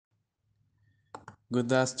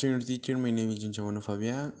Good afternoon, teacher. My name is Giancarlo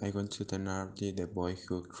Fabian. I want to narrate the boy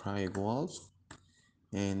who cried wolf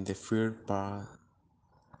and the third part.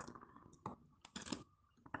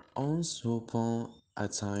 Once upon a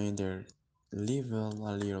time there lived a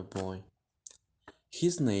little boy.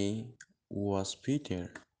 His name was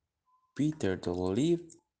Peter. Peter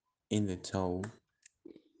lived in the town.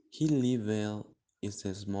 He lived in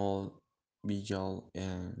a small village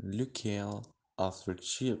and looked after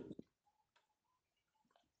sheep.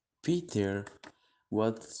 Peter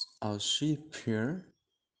was a shepherd.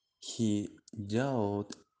 He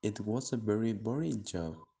thought it was a very boring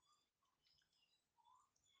job.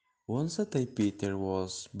 Once a day Peter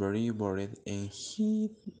was very bored and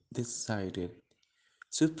he decided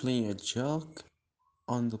to play a joke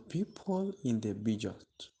on the people in the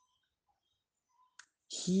village.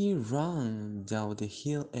 He ran down the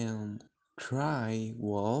hill and cried,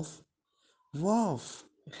 "Wolf, wolf,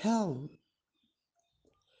 help!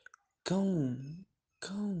 Come,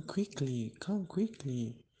 come quickly!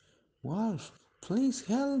 Wolf, please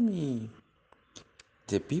help me!"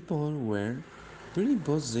 The people were very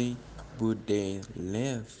busy, but they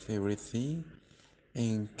left everything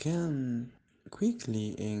and came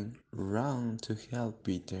quickly and ran to help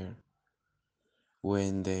Peter.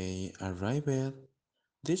 When they arrived,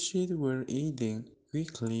 the sheep were eating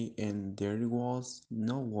quickly and there was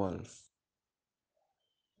no wolf.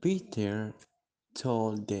 Peter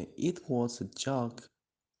told them it was a joke.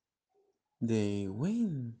 They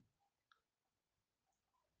went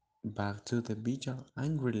back to the village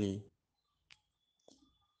angrily.